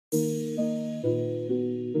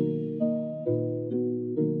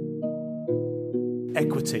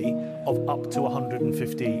equity of up to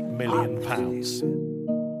 £150 million.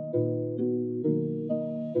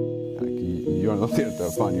 You're not here to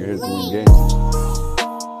have fun, you're here to win games.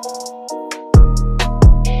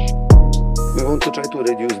 We want to try to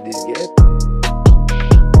reduce this gap.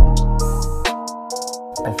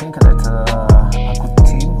 I think that a good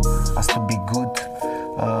team has to be good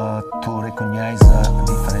to recognize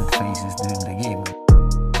different phases during the game.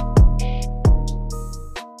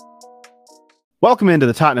 Welcome into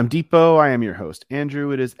the Tottenham Depot. I am your host, Andrew.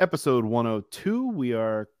 It is episode 102. We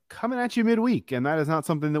are coming at you midweek, and that is not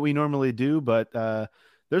something that we normally do, but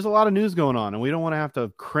there's a lot of news going on, and we don't want to have to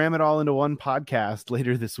cram it all into one podcast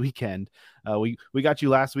later this weekend. We got you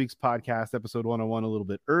last week's podcast, episode 101, a little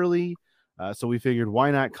bit early, so we figured why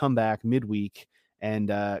not come back midweek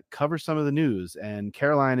and cover some of the news. And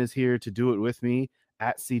Caroline is here to do it with me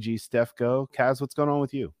at CG Stefco. Kaz, what's going on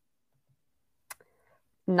with you?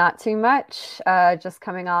 Not too much. Just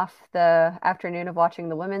coming off the afternoon of watching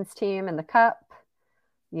the women's team in the Cup.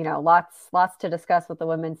 You know, lots to discuss with the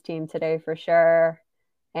women's team today for sure.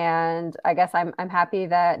 And I guess I'm happy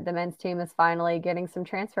that the men's team is finally getting some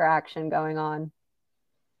transfer action going on.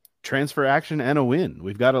 Transfer action and a win.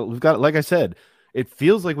 We've got like I said, it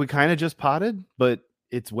feels like we kind of just potted, but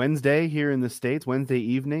it's Wednesday here in the States, Wednesday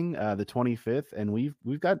evening, the 25th, and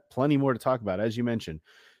we've got plenty more to talk about. As you mentioned,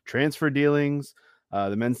 transfer dealings.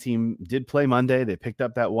 The men's team did play Monday. They picked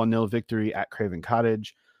up that 1-0 victory at Craven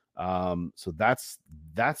Cottage. So that's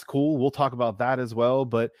cool. We'll talk about that as well.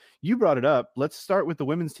 But you brought it up. Let's start with the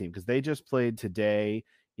women's team because they just played today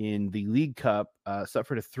in the League Cup,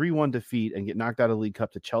 suffered a 3-1 defeat and get knocked out of the League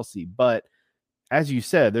Cup to Chelsea. But as you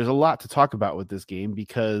said, there's a lot to talk about with this game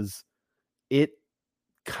because it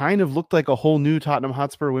kind of looked like a whole new Tottenham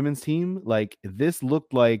Hotspur women's team. Like this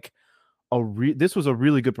looked like this was a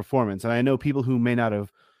really good performance. And I know people who may not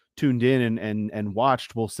have tuned in and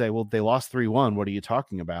watched will say, well, they lost 3-1. What are you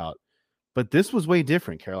talking about? But this was way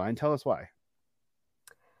different. Caroline, tell us why.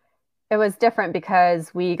 It was different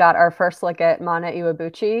because we got our first look at Mana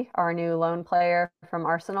Iwabuchi, our new loan player from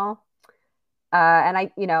Arsenal. And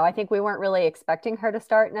I think we weren't really expecting her to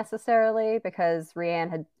start necessarily because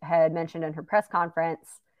Rianne had mentioned in her press conference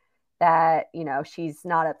that, you know, she's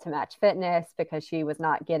not up to match fitness because she was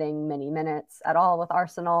not getting many minutes at all with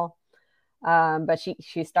Arsenal. But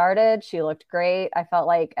she started, she looked great. I felt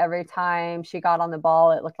like every time she got on the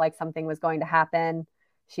ball, it looked like something was going to happen.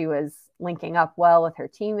 She was linking up well with her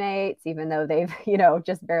teammates, even though they've,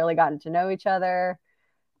 just barely gotten to know each other.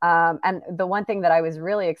 And the one thing that I was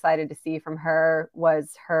really excited to see from her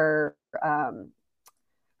was her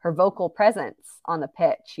vocal presence on the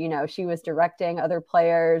pitch. You know, she was directing other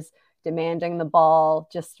players, demanding the ball,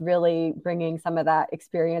 just really bringing some of that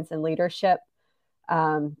experience and leadership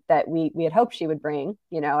that we had hoped she would bring,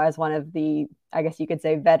 as one of the, I guess you could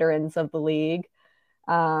say, veterans of the league.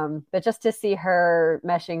 But just to see her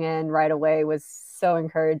meshing in right away was so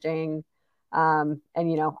encouraging. And,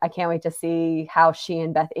 I can't wait to see how she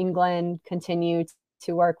and Beth England continue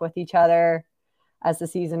to work with each other as the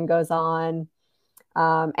season goes on.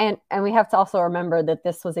 And we have to also remember that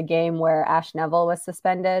this was a game where Ash Neville was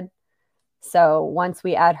suspended. So once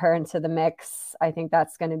we add her into the mix, I think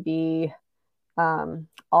that's going to be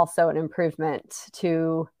also an improvement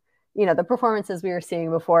to, the performances we were seeing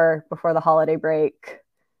before the holiday break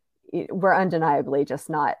were undeniably just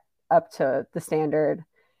not up to the standard.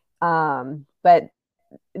 But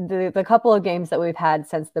the couple of games that we've had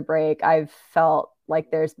since the break, I've felt like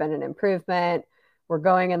there's been an improvement. We're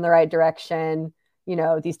going in the right direction.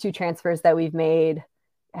 These two transfers that we've made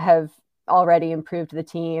have already improved the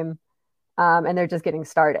team, and they're just getting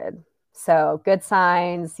started. So good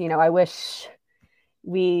signs. I wish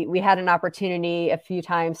we had an opportunity a few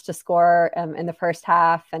times to score in the first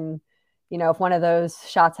half. And, if one of those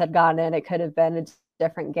shots had gone in, it could have been a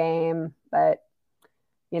different game. But,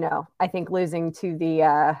 I think losing to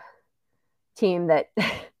the team that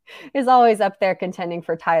is always up there contending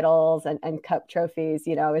for titles and cup trophies,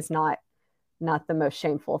 is not the most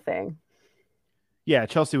shameful thing. Yeah,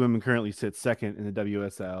 Chelsea women currently sit second in the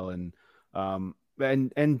WSL,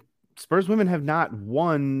 and Spurs women have not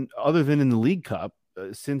won other than in the League Cup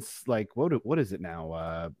since what is it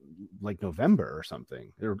now? Like November or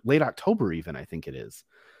something, or late October even, I think it is.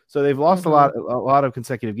 So they've lost a lot of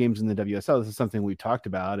consecutive games in the WSL. This is something we've talked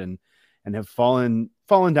about and have fallen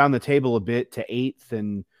down the table a bit to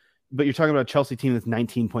 8th. But you're talking about a Chelsea team that's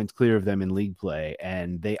 19 points clear of them in league play,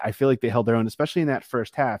 and I feel like they held their own, especially in that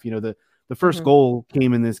first half. The first goal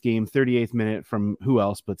came in this game, 38th minute, from who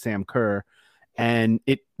else but Sam Kerr. And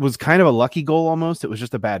it was kind of a lucky goal almost. It was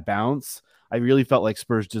just a bad bounce. I really felt like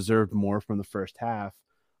Spurs deserved more from the first half.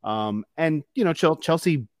 And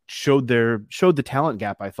Chelsea showed the talent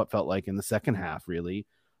gap. I felt like in the second half, really.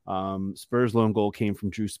 Spurs' lone goal came from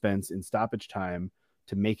Drew Spence in stoppage time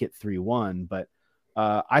to make it 3-1. But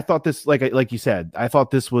I thought this, like you said, I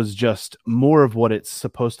thought this was just more of what it's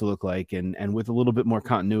supposed to look like, and with a little bit more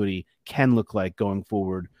continuity can look like going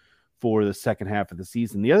forward for the second half of the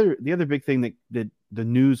season. The other big thing that the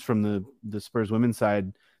news from the Spurs women's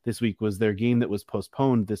side this week was their game that was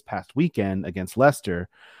postponed this past weekend against Leicester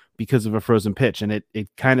because of a frozen pitch. And it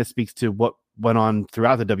kind of speaks to what went on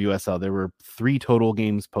throughout the WSL. There were 3 total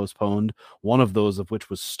games postponed, one of those of which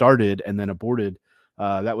was started and then aborted.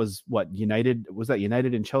 That was United? Was that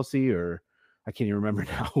United and Chelsea, or I can't even remember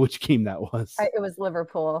now which game that was. It was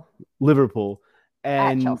Liverpool.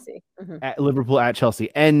 And at Chelsea. Mm-hmm. At Liverpool at Chelsea.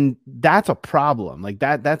 And that's a problem. Like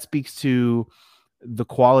that speaks to the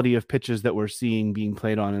quality of pitches that we're seeing being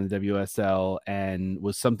played on in the WSL, and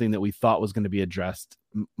was something that we thought was going to be addressed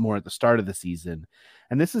more at the start of the season.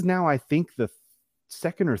 And this is now, I think, the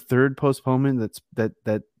second or third postponement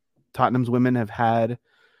that Tottenham's women have had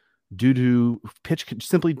due to pitch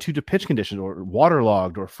conditions, or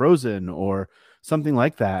waterlogged or frozen or something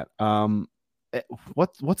like that.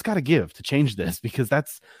 What's got to give to change this? Because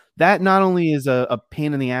that not only is a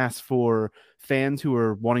pain in the ass for fans who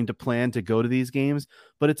are wanting to plan to go to these games,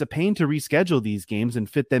 but it's a pain to reschedule these games and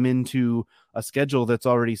fit them into a schedule that's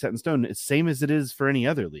already set in stone. It's same as it is for any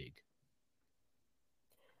other league.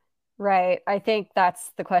 Right. I think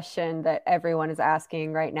that's the question that everyone is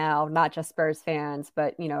asking right now, not just Spurs fans,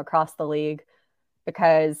 but, across the league,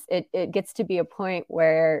 because it gets to be a point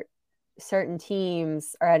where certain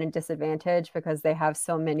teams are at a disadvantage because they have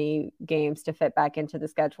so many games to fit back into the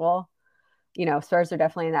schedule. Spurs are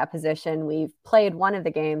definitely in that position. We've played one of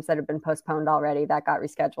the games that have been postponed already that got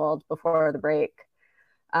rescheduled before the break.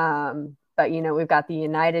 But, we've got the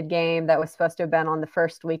United game that was supposed to have been on the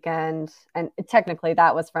first weekend. And technically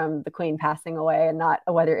that was from the Queen passing away and not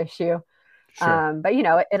a weather issue. Sure. But,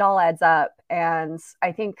 it all adds up. And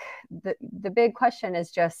I think the big question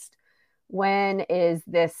is just, when is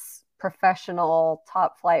this professional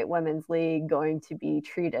top flight women's league going to be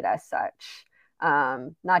treated as such?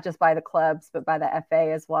 Not just by the clubs, but by the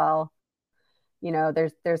FA as well.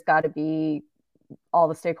 There's got to be all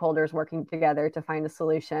the stakeholders working together to find a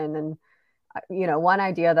solution. And, one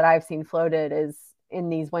idea that I've seen floated is, in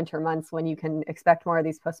these winter months when you can expect more of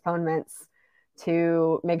these postponements,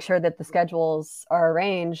 to make sure that the schedules are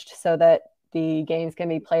arranged so that the games can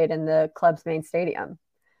be played in the club's main stadium.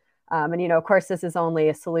 And, of course, this is only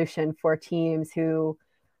a solution for teams who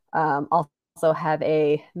also have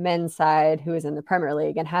a men's side who is in the Premier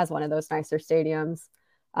League and has one of those nicer stadiums.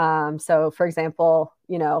 So, for example,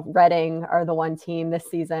 Reading are the one team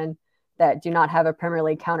this season that do not have a Premier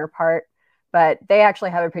League counterpart, but they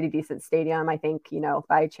actually have a pretty decent stadium, I think,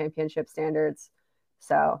 by championship standards.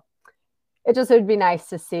 So it would be nice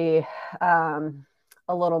to see a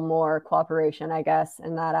little more cooperation, I guess,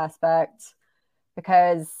 in that aspect,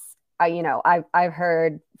 because I've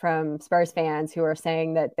heard from Spurs fans who are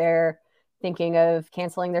saying that they're thinking of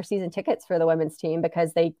canceling their season tickets for the women's team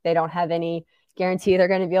because they don't have any guarantee they're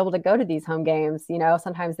going to be able to go to these home games.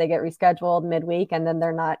 Sometimes they get rescheduled midweek and then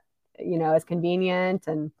they're not, as convenient.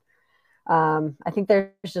 And I think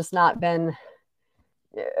there's just not been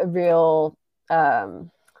a real,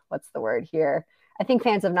 what's the word here? I think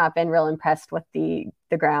fans have not been real impressed with the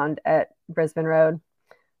ground at Brisbane Road.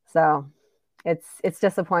 So it's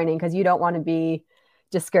disappointing, because you don't want to be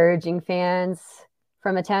discouraging fans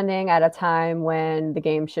from attending at a time when the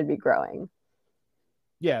game should be growing.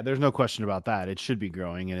 Yeah, there's no question about that. It should be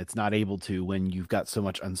growing, and it's not able to when you've got so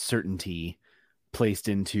much uncertainty placed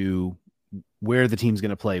into where the team's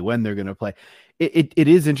going to play, when they're going to play. It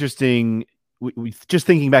is interesting. We just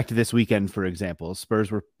thinking back to this weekend, for example,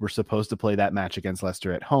 Spurs were supposed to play that match against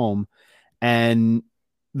Leicester at home, and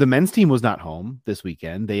the men's team was not home this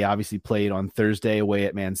weekend. They obviously played on Thursday away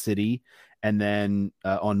at Man City, and then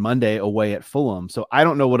on Monday away at Fulham. So I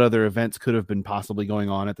don't know what other events could have been possibly going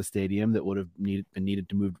on at the stadium that would have needed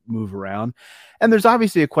to move around. And there's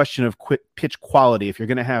obviously a question of pitch quality. If you're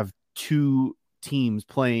going to have two teams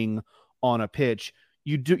playing on a pitch,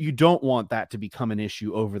 you don't want that to become an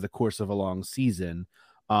issue over the course of a long season.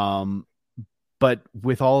 But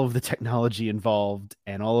with all of the technology involved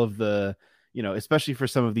and all of the, especially for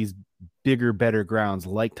some of these bigger, better grounds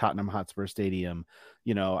like Tottenham Hotspur Stadium,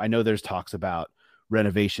 I know there's talks about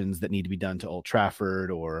renovations that need to be done to Old Trafford,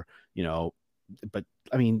 or, but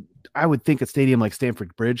I mean, I would think a stadium like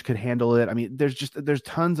Stamford Bridge could handle it. I mean, there's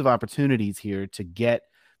tons of opportunities here to get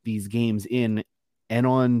these games in and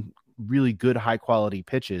on really good, high quality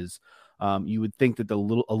pitches. You would think that a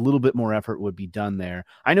little bit more effort would be done there.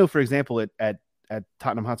 I know, for example, at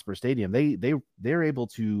Tottenham Hotspur Stadium, they're able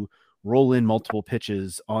to roll in multiple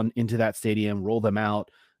pitches into that stadium, roll them out,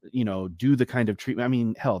 do the kind of treatment. I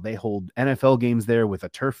mean, hell, they hold NFL games there with a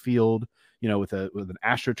turf field, with an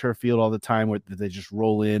AstroTurf field all the time where they just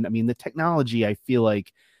roll in. I mean, the technology, I feel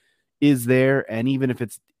like, is there, and even if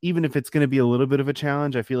it's going to be a little bit of a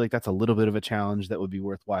challenge, I feel like that's a little bit of a challenge that would be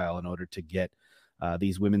worthwhile in order to get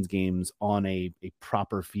these women's games on a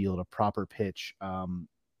proper field, a proper pitch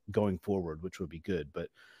going forward, which would be good. But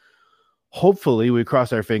hopefully we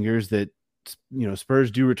cross our fingers that Spurs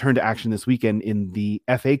do return to action this weekend in the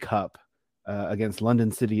FA Cup against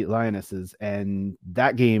London City Lionesses, and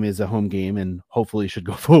that game is a home game and hopefully should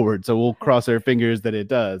go forward. So we'll cross our fingers that it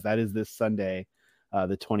does. That is this Sunday,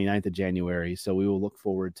 the 29th of January. So we will look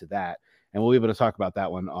forward to that, and we'll be able to talk about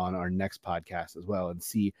that one on our next podcast as well. And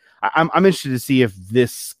see, I'm interested to see if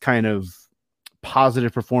this kind of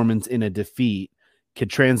positive performance in a defeat could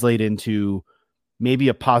translate into maybe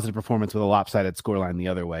a positive performance with a lopsided scoreline the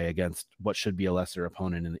other way against what should be a lesser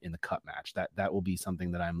opponent in the cup match. That will be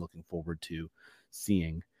something that I'm looking forward to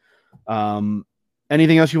seeing.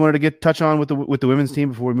 Anything else you wanted to touch on with the women's team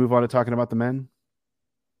before we move on to talking about the men?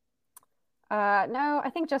 No,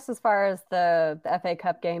 I think just as far as the FA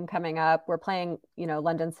Cup game coming up, we're playing,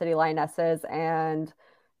 London City Lionesses, and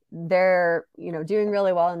they're, doing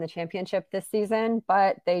really well in the championship this season,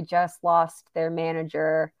 but they just lost their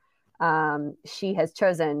manager. She has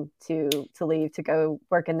chosen to leave to go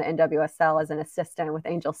work in the NWSL as an assistant with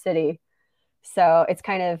Angel City. So it's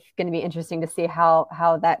kind of going to be interesting to see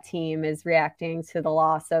how that team is reacting to the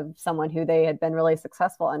loss of someone who they had been really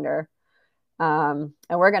successful under. And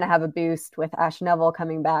we're going to have a boost with Ash Neville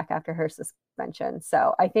coming back after her suspension.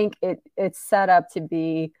 So I think it's set up to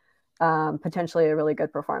be potentially a really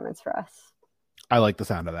good performance for us. I like the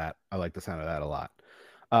sound of that. I like the sound of that a lot.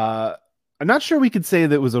 I'm not sure we could say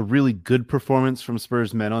that it was a really good performance from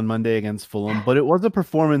Spurs men on Monday against Fulham, but it was a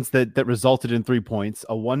performance that resulted in 3 points,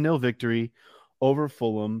 a 1-0 victory over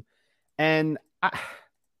Fulham. And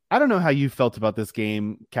I don't know how you felt about this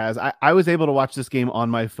game, Kaz. I was able to watch this game on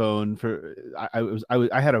my phone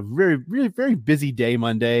I had a very, really, very busy day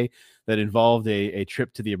Monday that involved a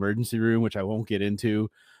trip to the emergency room, which I won't get into.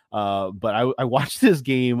 But I watched this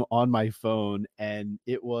game on my phone, and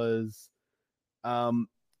it was,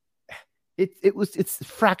 it's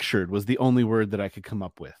fractured was the only word that I could come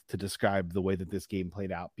up with to describe the way that this game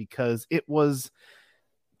played out, because it was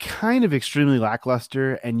kind of extremely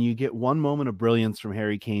lackluster, and you get one moment of brilliance from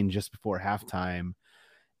Harry Kane just before halftime,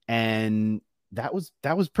 and that was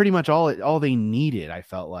pretty much all they needed, I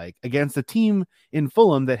felt like, against a team in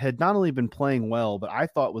Fulham that had not only been playing well, but I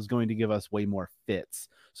thought was going to give us way more fits.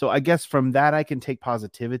 So I guess from that I can take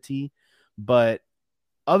positivity, but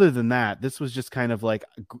other than that, this was just kind of like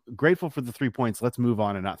grateful for the 3 points. Let's move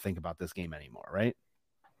on and not think about this game anymore, right?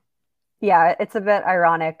 Yeah, it's a bit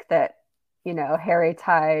ironic that Harry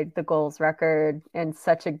tied the goals record in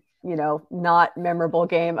such a, not memorable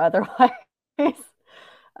game otherwise.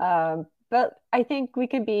 But I think we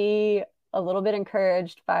could be a little bit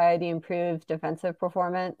encouraged by the improved defensive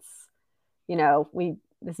performance.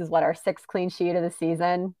 This is our 6th clean sheet of the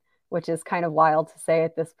season, which is kind of wild to say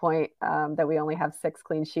at this point, that we only have 6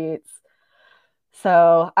 clean sheets.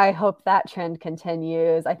 So I hope that trend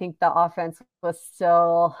continues. I think the offense was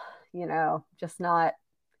still, just not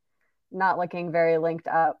looking very linked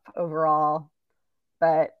up overall,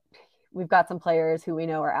 but we've got some players who we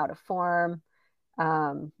know are out of form,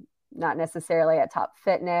 not necessarily at top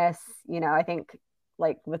fitness. I think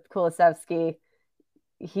like with Kulusevski,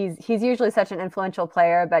 he's usually such an influential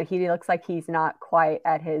player, but he looks like he's not quite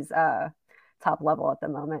at his top level at the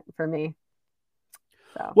moment for me.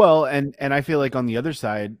 So. Well, and I feel like on the other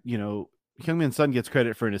side, Heung-min Son gets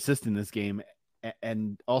credit for an assist in this game,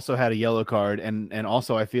 and also had a yellow card, and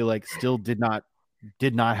also I feel like still did not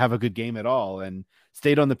have a good game at all, and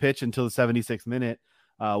stayed on the pitch until the 76th minute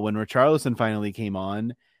when Richarlison finally came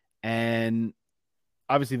on. And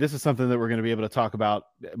obviously this is something that we're going to be able to talk about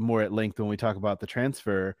more at length when we talk about the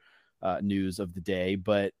transfer news of the day.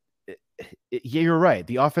 But yeah, you're right.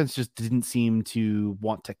 The offense just didn't seem to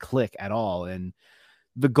want to click at all. And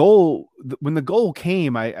the goal, when the goal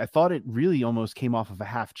came, I thought it really almost came off of a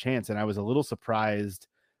half chance. And I was a little surprised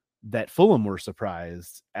that Fulham were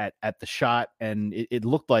surprised at the shot. And it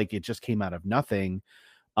looked like it just came out of nothing.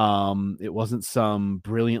 It wasn't some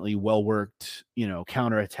brilliantly well-worked,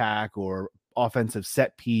 counterattack or offensive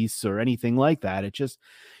set piece or anything like that. It just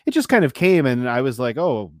kind of came, and I was like,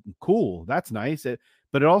 oh, cool. That's nice.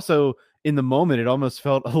 But it also, in the moment, it almost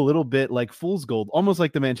felt a little bit like fool's gold, almost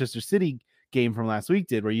like the Manchester City game from last week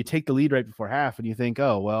did, where you take the lead right before half and you think,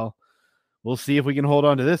 oh, well, we'll see if we can hold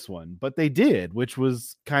on to this one. But they did, which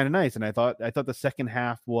was kind of nice. And I thought the second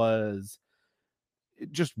half was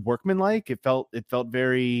just workmanlike. It felt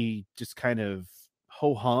very just kind of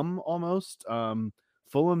ho-hum almost.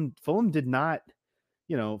 Fulham did not,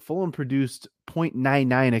 Fulham produced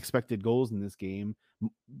 0.99 expected goals in this game,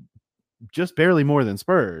 just barely more than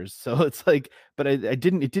Spurs. So it's like, but it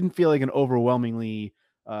didn't feel like an overwhelmingly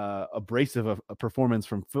abrasive a performance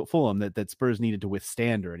from Fulham that Spurs needed to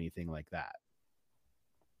withstand or anything like that.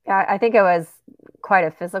 Yeah, I think it was quite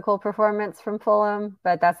a physical performance from Fulham,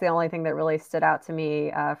 but that's the only thing that really stood out to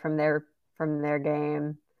me from their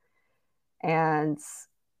game. And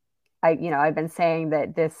I've been saying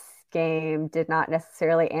that this game did not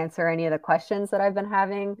necessarily answer any of the questions that I've been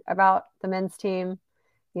having about the men's team.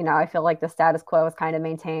 I feel like the status quo is kind of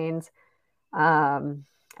maintained.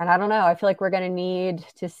 And I don't know, I feel like we're going to need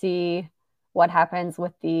to see what happens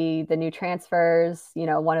with the new transfers,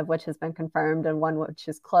 one of which has been confirmed and one which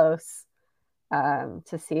is close,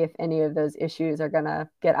 to see if any of those issues are going to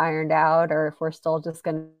get ironed out, or if we're still just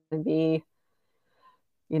going to be,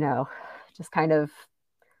 just kind of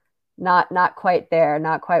not quite there,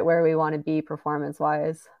 not quite where we want to be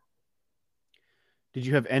performance-wise. Did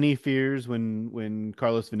you have any fears when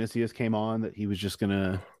Carlos Vinicius came on that he was just going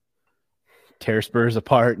to tear Spurs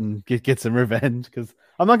apart and get some revenge? Because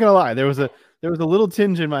I'm not gonna lie, there was a little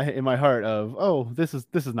tinge in my heart of, oh, this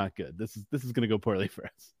is not good. This is gonna go poorly for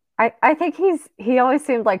us. I think he always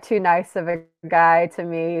seemed like too nice of a guy to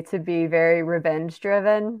me to be very revenge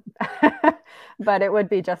driven, but it would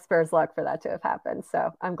be just Spurs luck for that to have happened.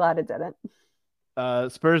 So I'm glad it didn't.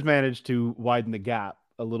 Spurs managed to widen the gap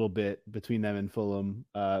a little bit between them and Fulham.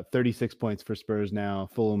 36 points for Spurs now.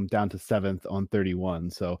 Fulham down to 7th on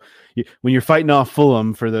 31. So when you're fighting off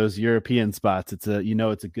Fulham for those European spots, it's a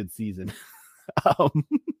good season.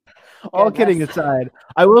 All kidding aside,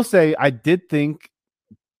 I will say I did think,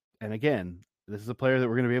 and again, this is a player that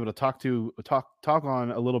we're going to be able to talk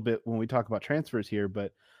on a little bit when we talk about transfers here,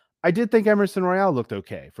 but I did think Emerson Royale looked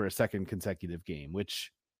okay for a second consecutive game,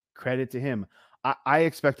 which credit to him. I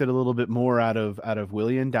expected a little bit more out of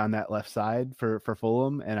Willian down that left side for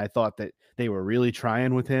Fulham, and I thought that they were really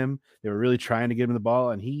trying with him. They were really trying to get him the ball,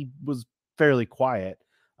 and he was fairly quiet.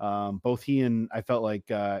 Both he and I felt like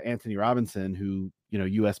Anthony Robinson, who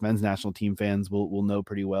U.S. men's national team fans will know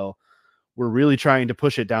pretty well, were really trying to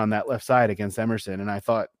push it down that left side against Emerson. And I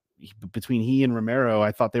thought between he and Romero,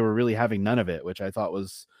 I thought they were really having none of it, which I thought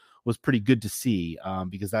was pretty good to see,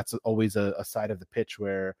 because that's always a side of the pitch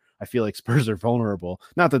where I feel like Spurs are vulnerable.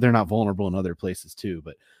 Not that they're not vulnerable in other places too,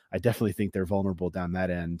 but I definitely think they're vulnerable down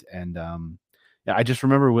that end. And yeah, I just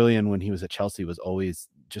remember Willian when he was at Chelsea was always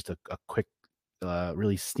just a quick,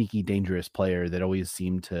 really sneaky, dangerous player that always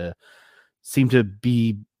seemed to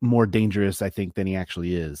be more dangerous, I think, than he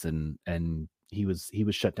actually is. And he was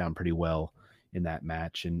shut down pretty well in that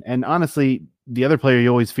match. And honestly, the other player you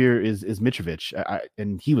always fear is Mitrovic.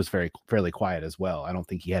 And he was fairly quiet as well. I don't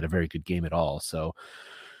think he had a very good game at all. So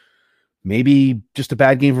maybe just a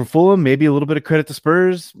bad game for Fulham, maybe a little bit of credit to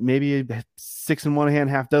Spurs, maybe 6 in one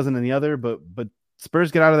hand, half dozen in the other, but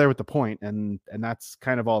Spurs get out of there with the point, and that's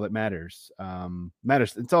kind of all that matters.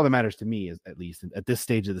 It's all that matters to me, at least at this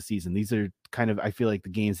stage of the season. These are kind of, I feel like, the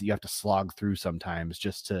games that you have to slog through sometimes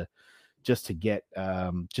just to get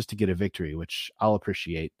a victory, which I'll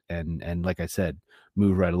appreciate. And like I said,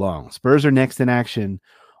 move right along. Spurs are next in action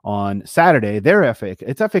on Saturday.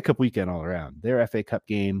 It's FA Cup weekend all around. Their FA Cup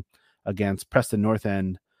game against Preston North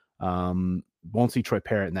End. Won't see Troy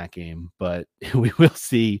Parrott in that game, but we will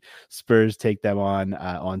see Spurs take them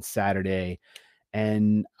on Saturday.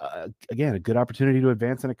 And again, a good opportunity to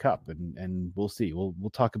advance in a cup, and we'll see.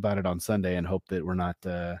 We'll talk about it on Sunday and hope that we're not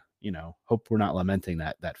lamenting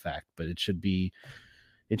that fact. But it should be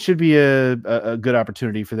a good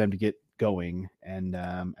opportunity for them to get going, and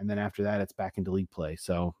then after that, it's back into league play.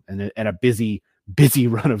 So and a busy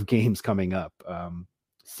run of games coming up.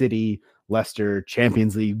 City, Leicester,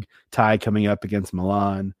 Champions League tie coming up against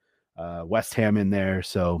Milan, West Ham in there.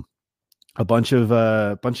 So a bunch of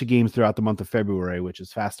games throughout the month of February, which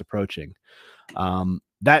is fast approaching.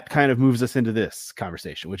 That kind of moves us into this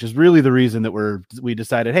conversation, which is really the reason that we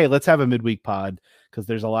decided, hey, let's have a midweek pod, because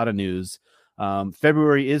there's a lot of news.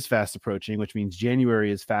 February is fast approaching, which means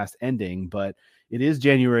January is fast ending, but it is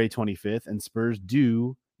January 25th, and Spurs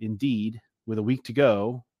do indeed, with a week to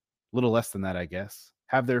go, a little less than that, I guess,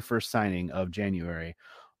 have their first signing of January.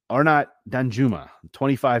 Arnaut Danjuma,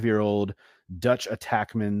 25-year-old Dutch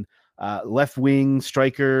attackman, left wing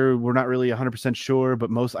striker. We're not really 100% sure, but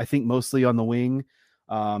mostly on the wing.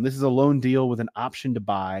 This is a loan deal with an option to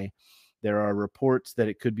buy. There are reports that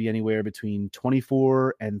it could be anywhere between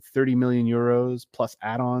 24 and 30 million euros plus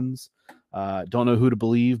add-ons. Don't know who to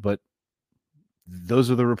believe, but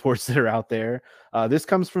those are the reports that are out there. This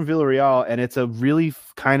comes from Villarreal, and it's a really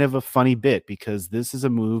kind of a funny bit because this is a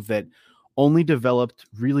move that only developed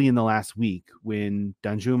really in the last week when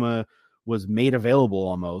Danjuma was made available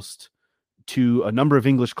almost to a number of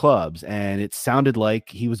English clubs, and it sounded like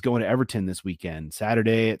he was going to Everton this weekend.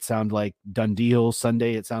 Saturday, it sounded like done deal.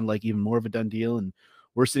 Sunday, it sounded like even more of a done deal. And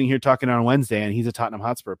we're sitting here talking on Wednesday, and he's a Tottenham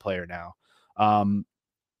Hotspur player now.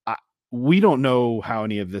 We don't know how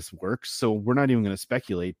any of this works, so we're not even going to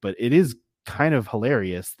speculate, but it is kind of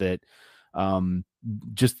hilarious that I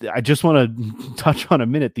just want to touch on a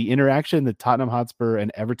minute the interaction that Tottenham Hotspur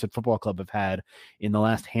and Everton Football Club have had in the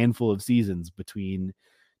last handful of seasons between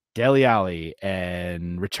Dele Alli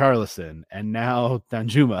and Richarlison and now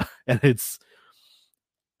Danjuma. And it's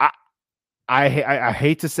I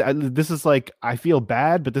hate to say this is like, I feel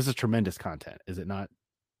bad, but this is tremendous content, is it not?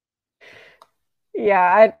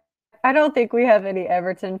 Yeah, I don't think we have any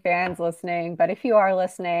Everton fans listening, but if you are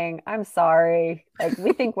listening, I'm sorry. Like,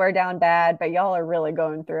 we think we're down bad, but y'all are really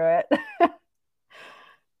going through it.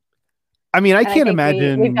 I mean, I can't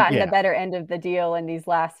imagine we've gotten the better end of the deal in these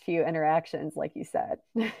last few interactions, like you said.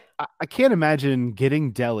 I can't imagine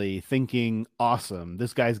getting Dele thinking, awesome,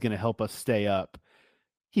 this guy's going to help us stay up.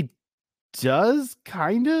 He does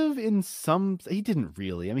kind of in some, he didn't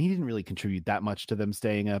really. I mean, he didn't really contribute that much to them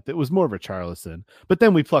staying up. It was more Richarlison. But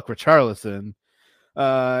then we pluck Richarlison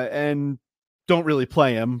and don't really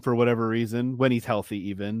play him for whatever reason when he's healthy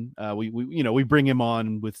even. We bring him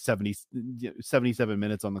on with 77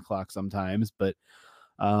 minutes on the clock sometimes, but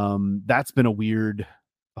that's been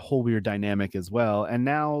a whole weird dynamic as well. And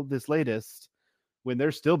now this latest, when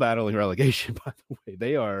they're still battling relegation, by the way,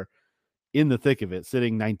 they are in the thick of it,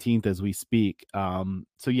 sitting 19th as we speak.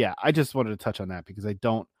 So yeah, I just wanted to touch on that because I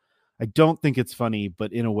don't think it's funny,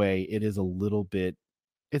 but in a way it is it's a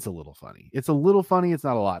little funny. It's a little funny. It's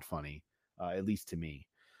not a lot funny, at least to me.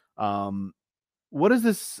 What does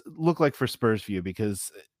this look like for Spurs for you? Because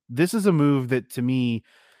this is a move that to me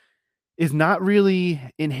is not really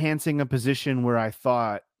enhancing a position where I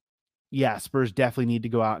thought, yeah, Spurs definitely need to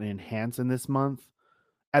go out and enhance in this month.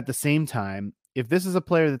 At the same time, if this is a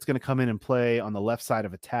player that's going to come in and play on the left side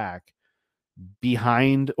of attack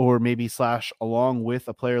behind or maybe / along with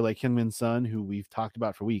a player like Heung-min Son, who we've talked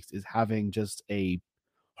about for weeks, is having just a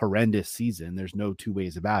horrendous season. There's no two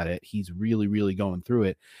ways about it. He's really, really going through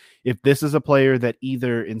it. If this is a player that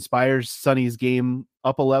either inspires Sonny's game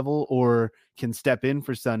up a level or can step in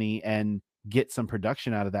for Sonny and get some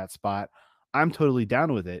production out of that spot, I'm totally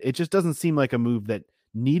down with it. It just doesn't seem like a move that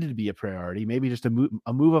needed to be a priority. Maybe just a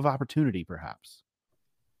move of opportunity, perhaps.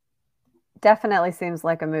 Definitely seems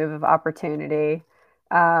like a move of opportunity.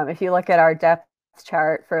 If you look at our depth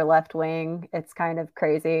chart for left wing, it's kind of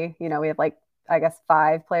crazy. We have I guess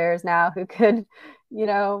 5 players now who could,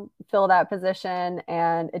 fill that position.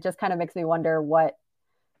 And it just kind of makes me wonder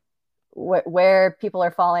where people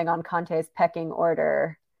are falling on Conte's pecking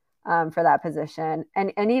order for that position.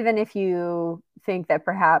 And even if you think that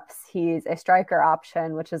perhaps he's a striker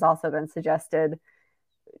option, which has also been suggested,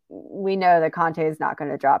 we know that Conte is not going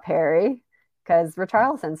to drop Harry because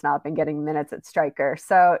Richarlison's not been getting minutes at striker.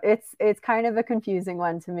 So it's kind of a confusing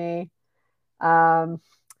one to me.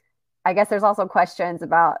 I guess there's also questions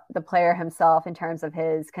about the player himself in terms of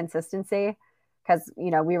his consistency, because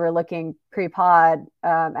we were looking pre-pod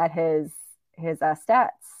at his stats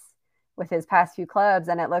with his past few clubs,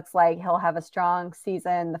 and it looks like he'll have a strong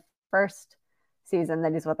season the first season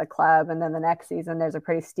that he's with the club, and then the next season there's a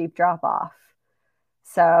pretty steep drop off.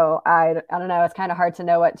 So I don't know, it's kind of hard to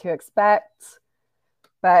know what to expect,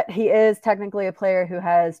 but he is technically a player who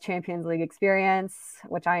has Champions League experience,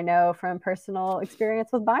 which I know from personal experience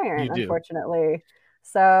with Bayern, unfortunately.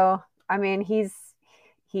 So I mean, he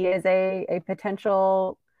is a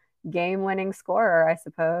potential game-winning scorer, I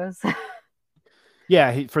suppose.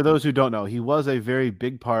 Yeah, for those who don't know, he was a very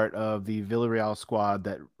big part of the Villarreal squad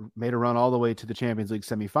that made a run all the way to the Champions League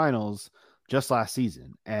semifinals just last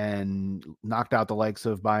season and knocked out the likes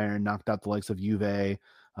of Bayern, knocked out the likes of Juve,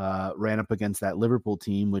 ran up against that Liverpool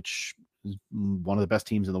team, which is one of the best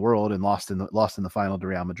teams in the world, and lost in the final to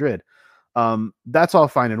Real Madrid. That's all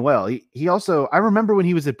fine and well. He also, I remember when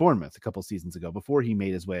he was at Bournemouth a couple seasons ago before he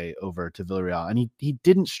made his way over to Villarreal, and he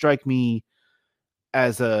didn't strike me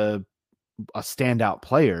as a standout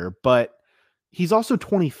player, but he's also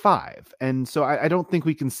 25. And so I don't think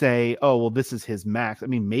we can say, oh, well, this is his max. I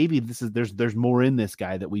mean, maybe there's more in this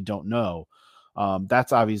guy that we don't know.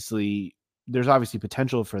 There's obviously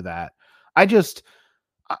potential for that.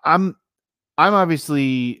 I'm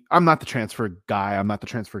I'm not the transfer guy. I'm not the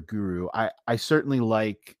transfer guru. I certainly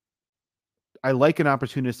like an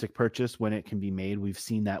opportunistic purchase when it can be made. We've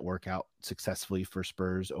seen that work out successfully for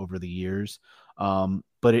Spurs over the years.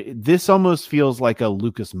 But this almost feels like a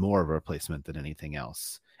Lucas Moore replacement than anything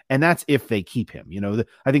else. And that's if they keep him.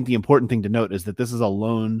 I think the important thing to note is that this is a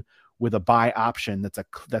loan with a buy option. That's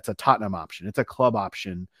a Tottenham option. It's a club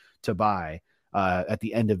option to buy at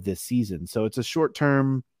the end of this season. So it's a short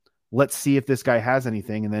term. Let's see if this guy has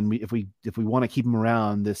anything. And then if we want to keep him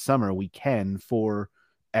around this summer, we can for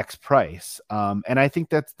X price. And I think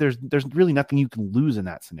that there's really nothing you can lose in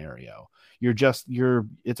that scenario.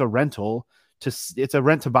 It's a rental it's a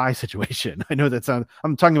rent to buy situation. I know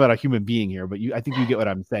I'm talking about a human being here, but I think you get what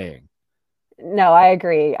I'm saying. No, I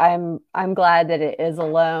agree. I'm glad that it is a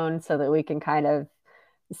loan so that we can kind of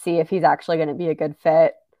see if he's actually going to be a good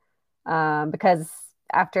fit. Because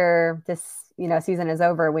after this, season is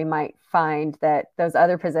over, we might find that those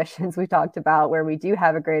other positions we talked about where we do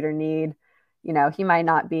have a greater need, he might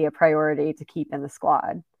not be a priority to keep in the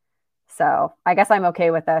squad. So I guess I'm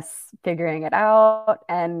okay with us figuring it out.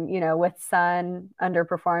 And, with Son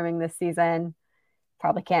underperforming this season,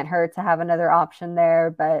 probably can't hurt to have another option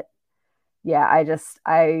there. But yeah,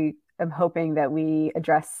 I am hoping that we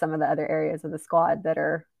address some of the other areas of the squad that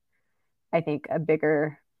are, I think, a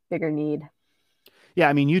bigger need. Yeah,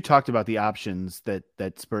 I mean, you talked about the options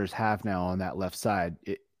that Spurs have now on that left side.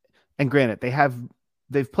 And granted,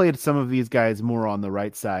 they've played some of these guys more on the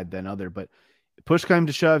right side than other, but push came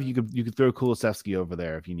to shove, you could throw Kulusevski over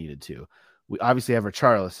there if you needed to. We obviously have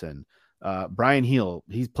Richarlison. Brian Heel,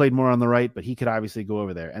 he's played more on the right, but he could obviously go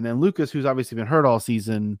over there. And then Lucas, who's obviously been hurt all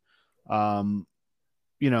season, Perisic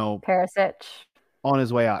on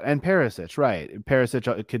his way out. And Perisic, right.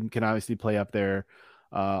 Perisic can obviously play up there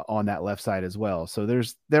on that left side as well. So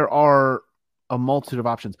there are a multitude of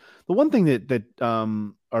options. The one thing that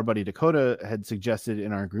our buddy Dakota had suggested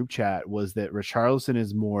in our group chat was that Richarlison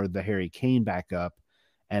is more the Harry Kane backup,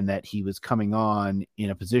 and that he was coming on in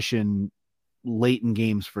a position late in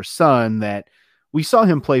games for Son that we saw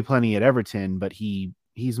him play plenty at Everton, but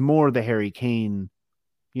he's more the Harry Kane,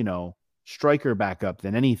 striker backup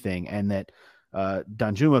than anything, and that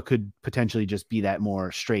Danjuma could potentially just be that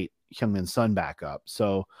more straight Heung-min Son backup.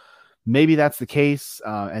 So maybe that's the case.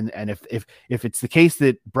 And if it's the case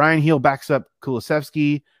that Brian Heel backs up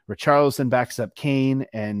Kulusevski, Richarlison backs up Kane,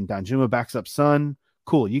 and Danjuma backs up Son,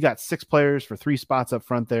 cool. You got 6 players for 3 spots up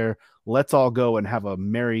front there. Let's all go and have a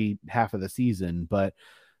merry half of the season. But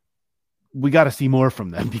we got to see more from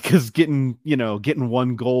them, because getting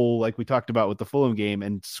one goal like we talked about with the Fulham game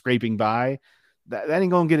and scraping by, that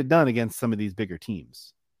ain't going to get it done against some of these bigger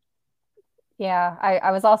teams. Yeah,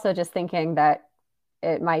 I was also just thinking that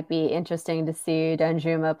it might be interesting to see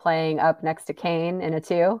Danjuma playing up next to Kane in a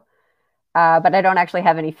 2. But I don't actually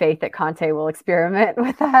have any faith that Conte will experiment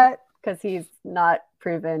with that, because he's not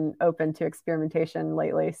proven open to experimentation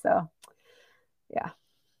lately. So, yeah.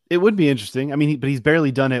 It would be interesting. I mean, but he's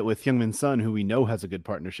barely done it with Heung-min Son, who we know has a good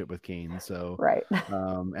partnership with Kane. So, right.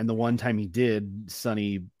 And the one time he did,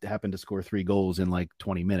 Sonny happened to score 3 goals in like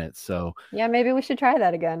 20 minutes. So, yeah, maybe we should try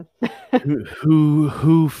that again. who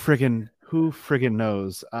friggin'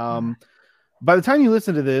 knows? By the time you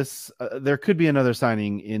listen to this, there could be another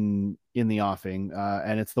signing in the offing,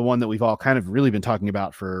 and it's the one that we've all kind of really been talking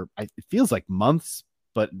about for, it feels like months,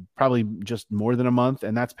 but probably just more than a month,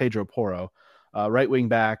 and that's Pedro Porro. Right wing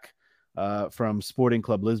back from Sporting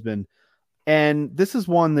Club Lisbon. And this is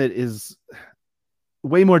one that is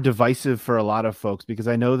way more divisive for a lot of folks, because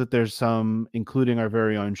I know that there's some, including our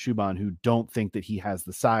very own Shuban, who don't think that he has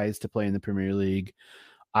the size to play in the Premier League.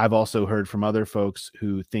 I've also heard from other folks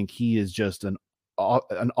who think he is just an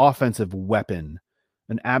offensive weapon,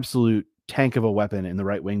 an absolute tank of a weapon in the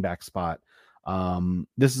right wing back spot.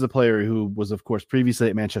 This is a player who was, of course, previously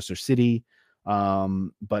at Manchester City,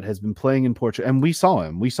 but has been playing in Portugal, and we saw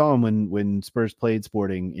him when Spurs played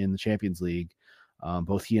Sporting in the Champions League.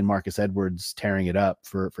 Both he and Marcus Edwards tearing it up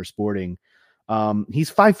for Sporting.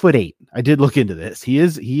 He's 5'8". I did look into this. He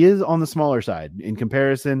is on the smaller side in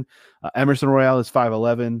comparison. Emerson Royale is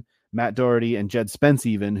 5'11". Matt Doherty and Jed Spence,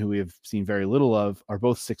 even, who we have seen very little of, are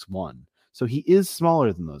both 6'1". So he is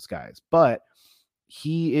smaller than those guys, but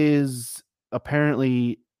he is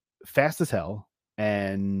apparently fast as hell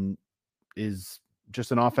and is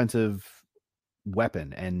just an offensive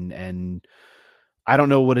weapon. And I don't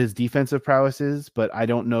know what his defensive prowess is, but I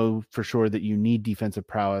don't know for sure that you need defensive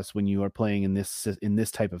prowess when you are playing in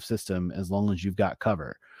this type of system, as long as you've got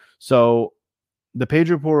cover. So the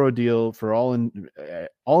Pedro Porro deal, for all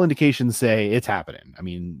indications say it's happening. I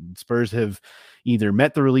mean, Spurs have either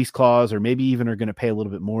met the release clause or maybe even are going to pay a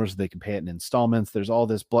little bit more so they can pay it in installments. There's been all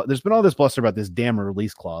this bluster about this damn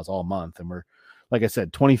release clause all month, and we're, like I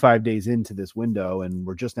said, 25 days into this window, and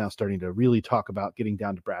we're just now starting to really talk about getting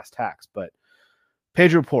down to brass tacks. But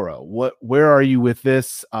Pedro Porro, where are you with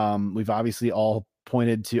this? We've obviously all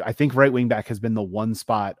pointed to, I think right wing back has been the one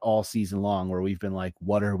spot all season long where we've been like,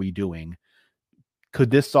 what are we doing? Could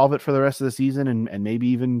this solve it for the rest of the season and maybe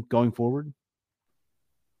even going forward?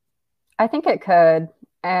 I think it could.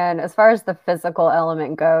 And as far as the physical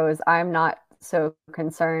element goes, I'm not so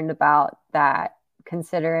concerned about that,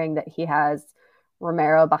 considering that he has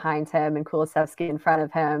Romero behind him and Kulusevski in front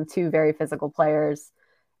of him, two very physical players.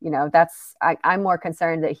 I'm more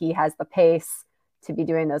concerned that he has the pace to be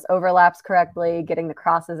doing those overlaps correctly, getting the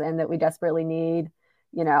crosses in that we desperately need.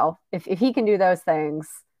 If he can do those things,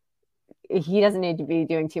 he doesn't need to be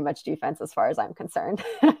doing too much defense as far as I'm concerned.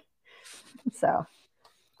 So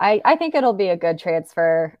I think it'll be a good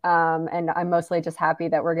transfer. And I'm mostly just happy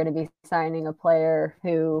that we're going to be signing a player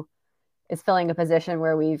who is filling a position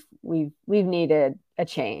where we've needed a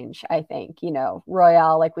change. I think,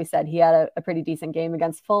 Royale, like we said, he had a pretty decent game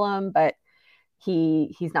against Fulham, but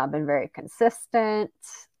he's not been very consistent.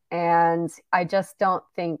 And I just don't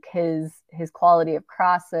think his quality of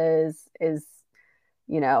crosses is,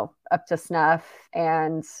 up to snuff.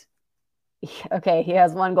 And okay, he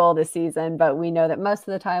has one goal this season, but we know that most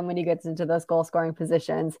of the time when he gets into those goal scoring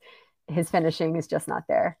positions, his finishing is just not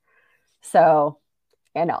there. So,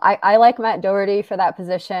 I like Matt Doherty for that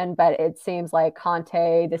position, but it seems like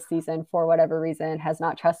Conte this season, for whatever reason, has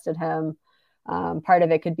not trusted him. Part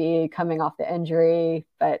of it could be coming off the injury,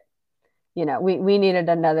 but we needed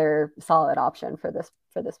another solid option for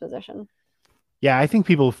this position. Yeah, I think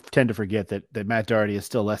people tend to forget that Matt Doherty is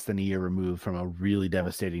still less than a year removed from a really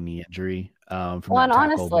devastating knee injury from that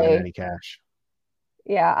tackle by Matty Cash.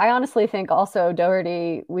 Yeah, I honestly think also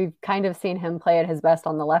Doherty, we've kind of seen him play at his best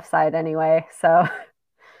on the left side anyway. So,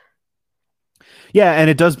 yeah, and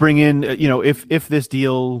it does bring in, if this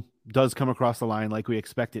deal does come across the line like we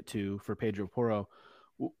expect it to for Pedro Porro,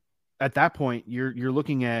 at that point you're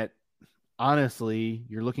looking at, honestly,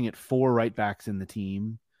 you're looking at 4 right backs in the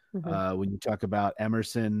team. Mm-hmm. When you talk about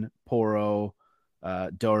Emerson, Porro,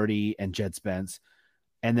 Doherty, and Jed Spence,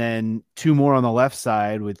 and then 2 more on the left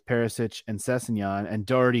side with Perisic and Sessegnon, and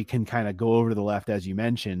Doherty can kind of go over to the left, as you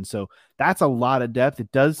mentioned. So that's a lot of depth.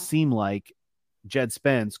 It does seem like Jed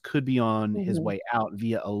Spence could be on his way out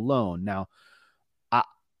via a loan. Now,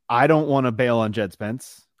 I don't want to bail on Jed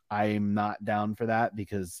Spence. I'm not down for that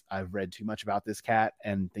because I've read too much about this cat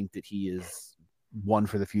and think that he is one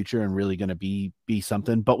for the future and really going to be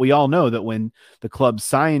something. But we all know that when the club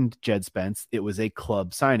signed Jed Spence, it was a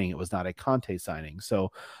club signing. It was not a Conte signing.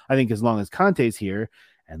 So I think as long as Conte's here,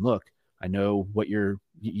 and look, I know what you're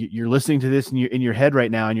listening to this in your head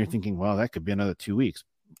right now, and you're thinking, well, that could be another 2 weeks.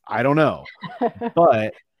 I don't know.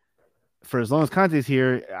 But for as long as Conte's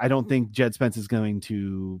here, I don't think Jed Spence is going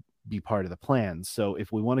to be part of the plans. So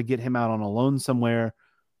if we want to get him out on a loan somewhere,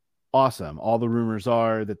 awesome. All the rumors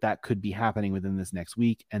are that could be happening within this next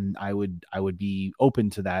week. And I would be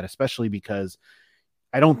open to that, especially because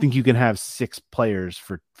I don't think you can have 6 players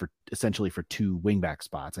for essentially for 2 wingback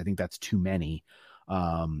spots. I think that's too many.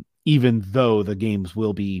 Even though the games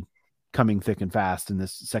will be coming thick and fast in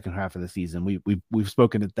this second half of the season, we've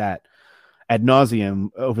spoken at that ad nauseum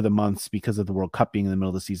over the months because of the World Cup being in the middle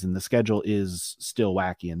of the season. The schedule is still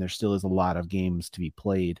wacky, and there still is a lot of games to be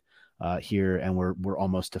played here, and we're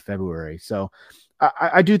almost to February. So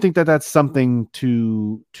I do think that's something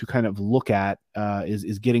to kind of look at,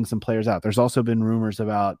 is getting some players out. There's also been rumors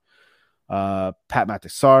about Pat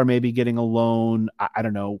Matar maybe getting a loan. I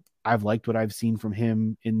don't know. I've liked what I've seen from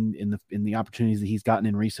him in the opportunities that he's gotten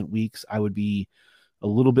in recent weeks. I would be a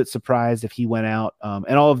little bit surprised if he went out.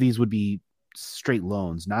 And all of these would be straight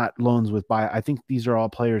loans, not loans with buy. I think these are all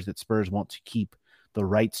players that Spurs want to keep the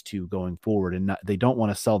rights to going forward, and they don't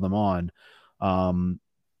want to sell them on.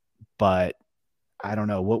 But I don't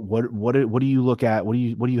know what do you look at? What do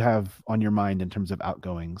you have on your mind in terms of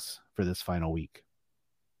outgoings for this final week?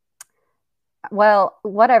 Well,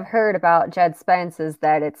 what I've heard about Jed Spence is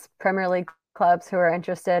that it's Premier League clubs who are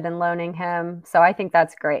interested in loaning him. So I think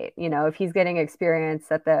that's great. If he's getting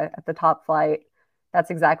experience at the top flight, that's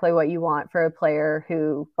exactly what you want for a player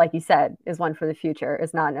who, like you said, is one for the future,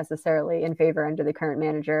 is not necessarily in favor under the current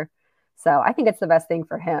manager. So I think it's the best thing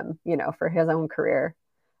for him, for his own career.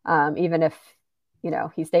 Even if,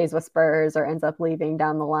 he stays with Spurs or ends up leaving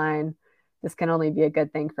down the line, this can only be a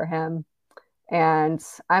good thing for him. And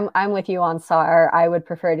I'm with you on Sarr. I would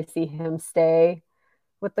prefer to see him stay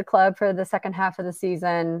with the club for the second half of the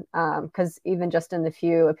season, because even just in the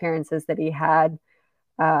few appearances that he had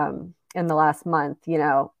in the last month,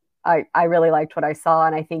 I really liked what I saw,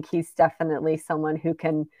 and I think he's definitely someone who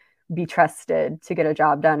can be trusted to get a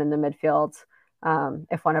job done in the midfield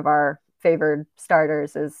if one of our favored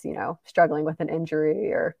starters is, struggling with an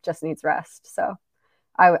injury or just needs rest. So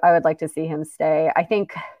I would like to see him stay. I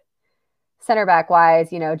think center back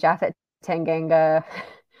wise, Japhet Tanganga,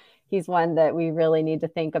 he's one that we really need to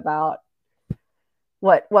think about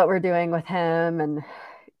what we're doing with him and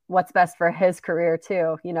what's best for his career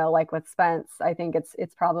too. Like with Spence, I think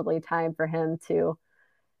it's probably time for him to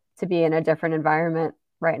be in a different environment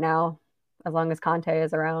right now, as long as Conte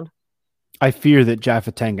is around. I fear that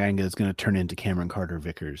Japhet Tanganga is going to turn into Cameron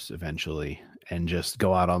Carter-Vickers eventually and just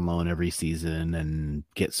go out on loan every season and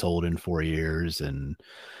get sold in 4 years and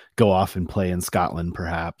go off and play in Scotland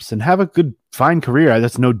perhaps and have a good, fine career.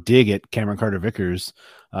 That's no dig at Cameron Carter-Vickers,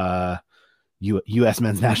 U.S.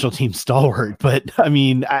 men's national team stalwart. But I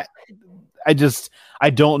mean, I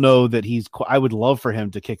don't know that I would love for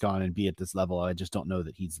him to kick on and be at this level. I just don't know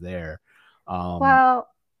that he's there. Well,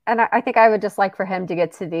 and I think I would just like for him to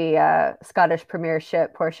get to the Scottish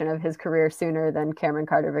Premiership portion of his career sooner than Cameron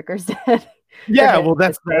Carter-Vickers did. Yeah, well,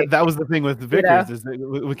 that was the thing with Vickers, is that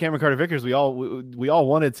with Cameron Carter-Vickers, we all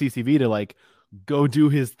wanted CCV to like go do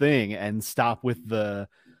his thing and stop with the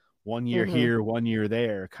 1 year here, 1 year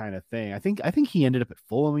there kind of thing. I think he ended up at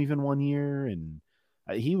Fulham even 1 year, and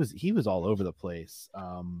he was all over the place.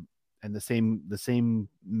 And the same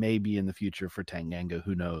may be in the future for Tanganga,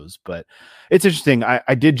 who knows? But it's interesting.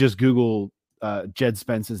 I did just Google Jed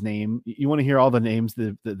Spence's name. You want to hear all the names,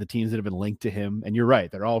 the teams that have been linked to him, and you're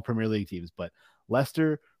right, they're all Premier League teams. But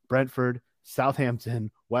Leicester, Brentford, Southampton,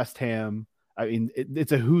 West Ham. I mean,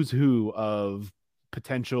 it's a who's who of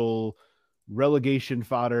potential relegation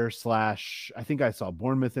fodder / I think I saw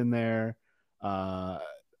Bournemouth in there.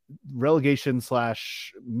 Relegation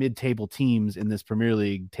 / mid-table teams in this Premier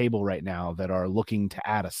League table right now that are looking to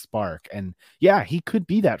add a spark. And yeah, he could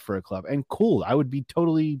be that for a club, and cool. I would be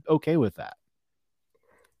totally okay with that.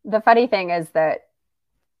 The funny thing is that,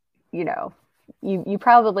 you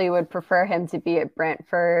probably would prefer him to be at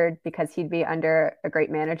Brentford because he'd be under a great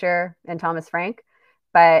manager in Thomas Frank,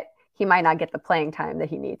 but he might not get the playing time that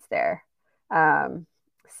he needs there.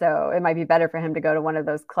 So it might be better for him to go to one of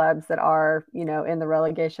those clubs that are, in the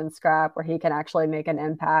relegation scrap where he can actually make an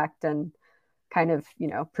impact and kind of,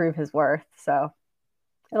 prove his worth. So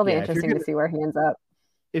it'll be interesting to see where he ends up.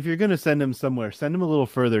 If you're going to send him somewhere, send him a little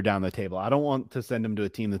further down the table. I don't want to send him to a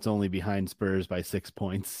team that's only behind Spurs by 6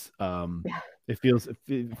 points. It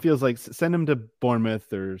feels like send him to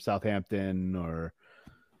Bournemouth or Southampton or,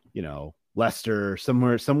 Leicester,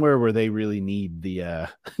 somewhere where they really need the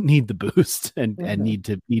boost and need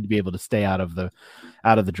to be able to stay out of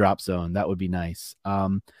the drop zone. That would be nice.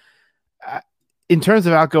 In terms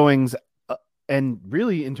of outgoings, and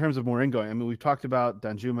really in terms of more ingoing, I mean, we've talked about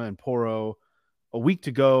Danjuma and Porro a week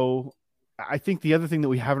to go. I think the other thing that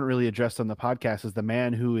we haven't really addressed on the podcast is the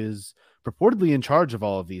man who is purportedly in charge of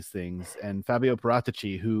all of these things, and Fabio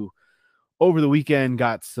Paratici, who over the weekend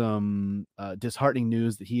got some disheartening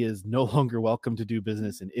news that he is no longer welcome to do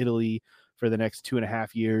business in Italy for the next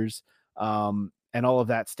 2.5 years. And all of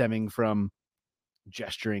that stemming from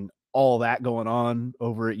gesturing all that going on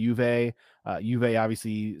over at Juve. Juve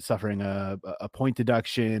obviously suffering a point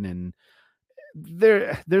deduction, and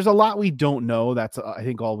there's a lot we don't know. That's I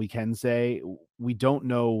think all we can say. We don't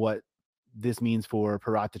know what this means for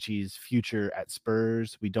Paratici's future at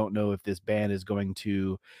Spurs. We don't know if this ban is going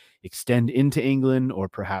to extend into England or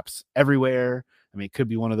perhaps everywhere. I mean, it could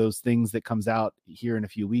be one of those things that comes out here in a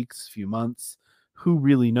few weeks, few months. Who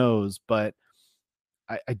really knows? But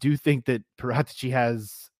I do think that Paratici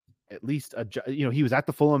has at least he was at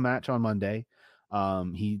the Fulham match on Monday.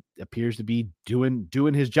 He appears to be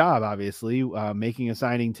doing his job, obviously, making a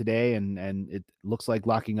signing today, and it looks like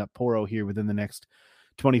locking up Porro here within the next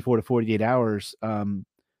 24 to 48 hours.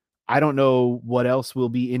 I don't know what else will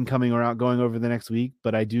be incoming or outgoing over the next week,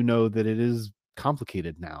 but I do know that it is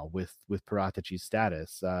complicated now with Paratici's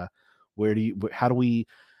status. How do we,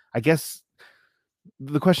 I guess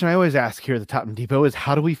the question I always ask here at the Tottenham Depot is,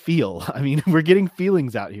 how do we feel? I mean, we're getting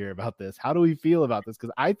feelings out here about this. How do we feel about this?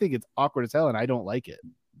 Because I think it's awkward as hell and I don't like it.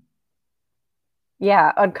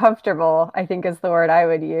 Yeah, uncomfortable, I think is the word I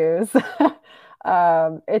would use.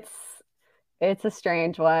 It's a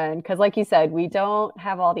strange one because, like you said, we don't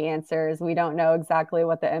have all the answers. We don't know exactly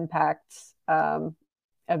what the impact of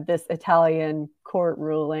this Italian court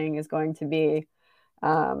ruling is going to be,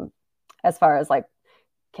 as far as like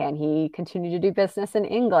Can he continue to do business in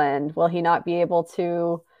England? Will he not be able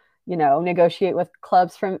to, negotiate with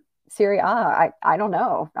clubs from Serie A? I don't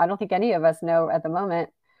know. I don't think any of us know at the moment.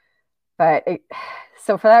 But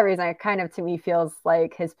so for that reason, it kind of to me feels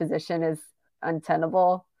like his position is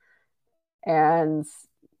untenable, and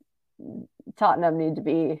Tottenham need to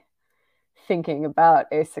be thinking about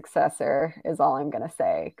a successor is all I'm going to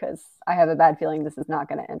say, because I have a bad feeling this is not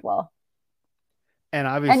going to end well. And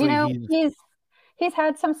obviously, he's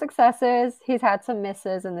had some successes. He's had some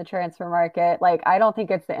misses in the transfer market. Like, I don't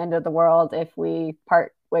think it's the end of the world if we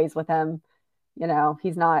part ways with him.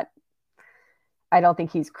 He's not. I don't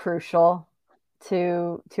think he's crucial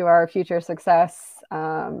to our future success.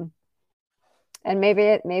 And maybe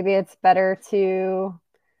it's better to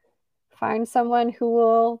find someone who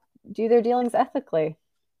will do their dealings ethically.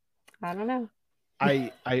 I don't know.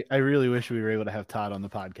 I really wish we were able to have Todd on the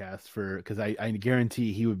podcast because I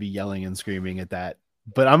guarantee he would be yelling and screaming at that.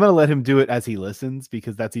 But I'm gonna let him do it as he listens,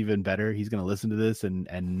 because that's even better. He's gonna listen to this and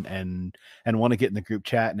want to get in the group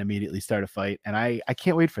chat and immediately start a fight. And I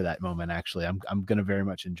can't wait for that moment. Actually, I'm gonna very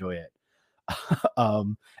much enjoy it.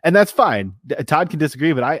 And that's fine. Todd can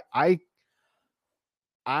disagree, but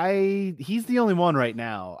he's the only one right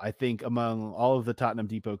now, I think, among all of the Tottenham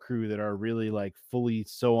Depot crew that are really like fully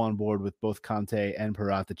so on board with both Conte and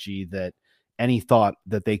Paratici that any thought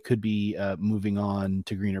that they could be moving on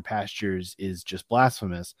to greener pastures is just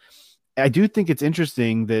blasphemous. I do think it's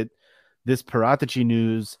interesting that this Paratici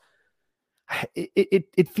news,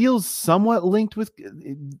 it feels somewhat linked with,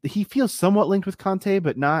 he feels somewhat linked with Conte,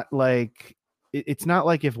 but not like, it's not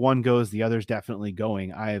like if one goes, the other's definitely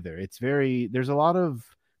going either. There's a lot of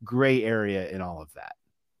gray area in all of that.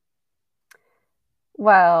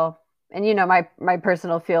 Well, and my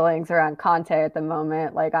personal feelings around Conte at the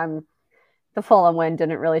moment, like the Fulham win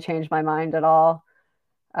didn't really change my mind at all.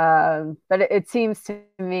 But it seems to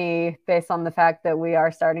me, based on the fact that we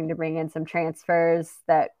are starting to bring in some transfers,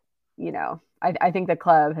 that, I think the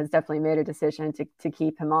club has definitely made a decision to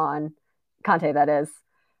keep him on, Conte, that is.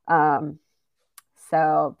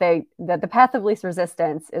 So the path of least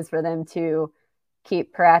resistance is for them to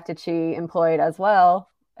keep Paratici employed as well,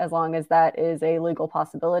 as long as that is a legal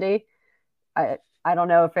possibility. I don't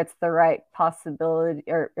know if it's the right possibility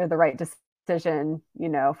or the right decision,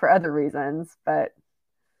 for other reasons, but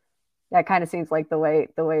that kind of seems like the way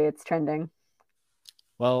it's trending.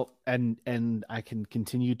 Well, and I can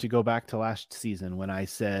continue to go back to last season when I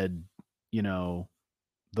said,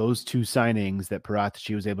 those two signings that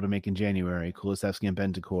Paratici was able to make in January, Kulusevski and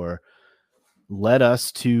Bentancur, led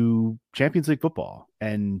us to Champions League football,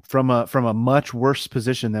 and from a much worse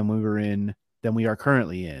position than we are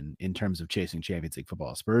currently in terms of chasing Champions League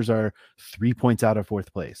football. Spurs are 3 points out of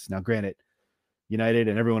fourth place. Now, granted, United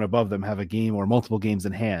and everyone above them have a game or multiple games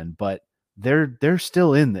in hand, but they're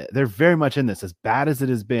still in this. They're very much in this. As bad as it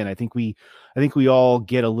has been, I think we all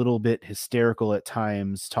get a little bit hysterical at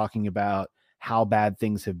times talking about how bad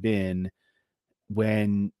things have been,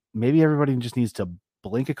 when maybe everybody just needs to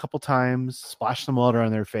blink a couple times, splash some water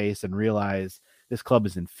on their face, and realize this club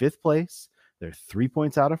is in fifth place. They're 3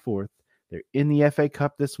 points out of fourth. They're in the FA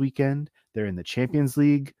Cup this weekend. They're in the Champions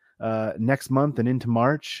League next month and into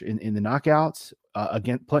March in the knockouts,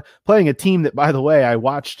 playing a team that, by the way, I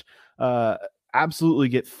watched absolutely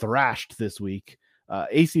get thrashed this week.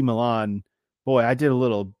 AC Milan. Boy, I did a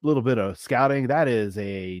little bit of scouting. That is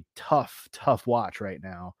a tough watch right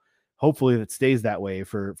now. Hopefully that stays that way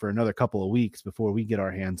for another couple of weeks before we get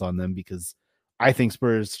our hands on them, because I think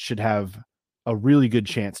Spurs should have a really good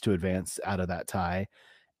chance to advance out of that tie.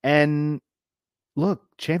 And look,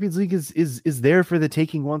 Champions League is there for the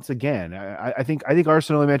taking once again. I think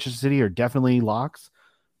Arsenal and Manchester City are definitely locks,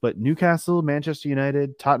 but Newcastle, Manchester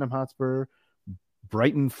United, Tottenham Hotspur,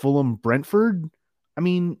 Brighton, Fulham, Brentford, I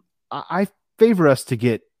mean, I favor us to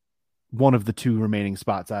get one of the two remaining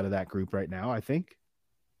spots out of that group right now, I think.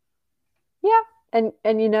 Yeah. And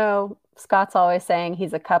Scott's always saying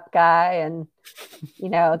he's a cup guy, and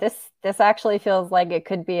this actually feels like it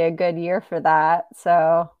could be a good year for that.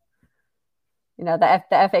 So the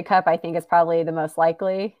FA Cup, I think, is probably the most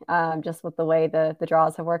likely, just with the way the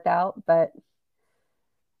draws have worked out, but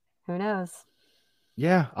who knows?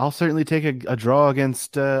 Yeah, I'll certainly take a draw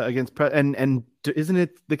against and isn't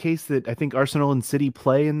it the case that I think Arsenal and City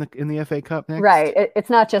play in the FA Cup next? Right. It's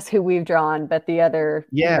not just who we've drawn, but the other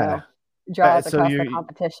draws across the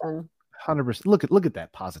competition. 100%. Look at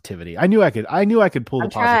that positivity. I knew I could pull the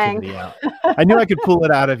positivity out. I knew I could pull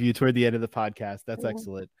it out of you toward the end of the podcast. That's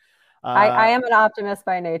excellent. I am an optimist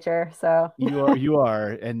by nature, so you are,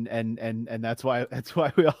 and that's why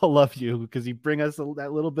we all love you, because you bring us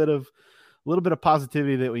that little bit of little bit of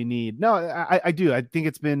positivity that we need. No, I do. I think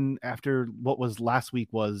it's been after what was last week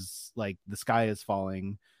was like the sky is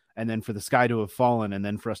falling, and then for the sky to have fallen, and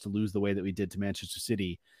then for us to lose the way that we did to Manchester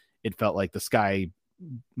City, it felt like the sky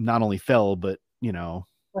not only fell, but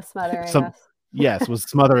was smothering us. Yes, was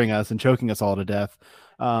smothering us and choking us all to death.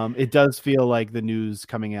 It does feel like the news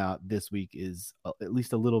coming out this week is at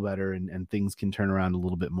least a little better, and things can turn around a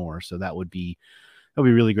little bit more. So that'll be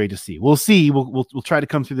really great to see. We'll see. We'll try to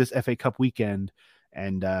come through this FA Cup weekend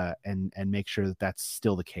and make sure that that's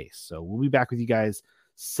still the case. So we'll be back with you guys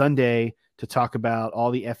Sunday to talk about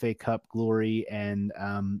all the FA Cup glory and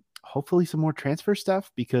hopefully some more transfer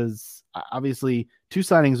stuff, because obviously 2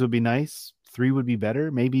 signings would be nice. 3 would be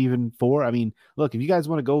better, maybe even 4. I mean, look, if you guys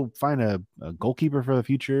want to go find a goalkeeper for the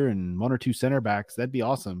future and 1 or 2 center backs, that'd be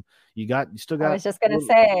awesome. You still got. I was just going to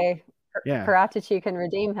say, yeah, Paratici can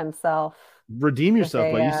redeem himself. Redeem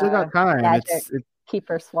yourself, but you still got time. It's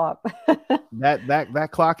keeper swap. that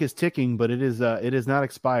clock is ticking, but it is not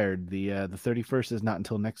expired. The 31st is not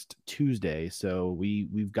until next Tuesday, so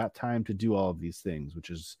we've got time to do all of these things, which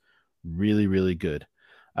is really, really good.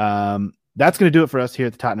 That's going to do it for us here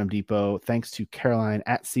at the Tottenham Depot. Thanks to Caroline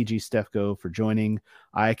at CG Stefko for joining.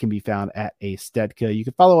 I can be found at A Stedka. You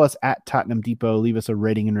can follow us at Tottenham Depot. Leave us a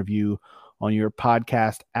rating and review on your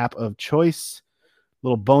podcast app of choice.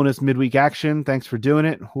 Little bonus midweek action. Thanks for doing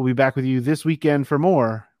it. We'll be back with you this weekend for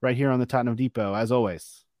more right here on the Tottenham Depot. As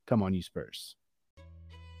always, come on, you Spurs.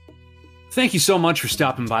 Thank you so much for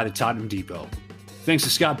stopping by the Tottenham Depot. Thanks to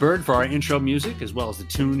Scott Bird for our intro music, as well as the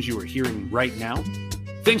tunes you are hearing right now.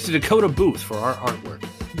 Thanks to Dakota Booth for our artwork.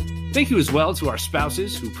 Thank you as well to our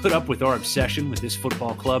spouses who put up with our obsession with this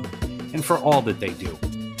football club and for all that they do.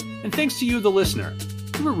 And thanks to you, the listener.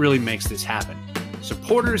 You are what really makes this happen.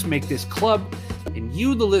 Supporters make this club, and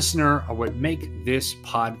you, the listener, are what make this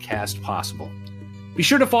podcast possible. Be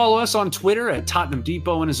sure to follow us on Twitter at Tottenham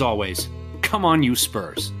Depot, and as always, come on, you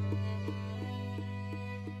Spurs.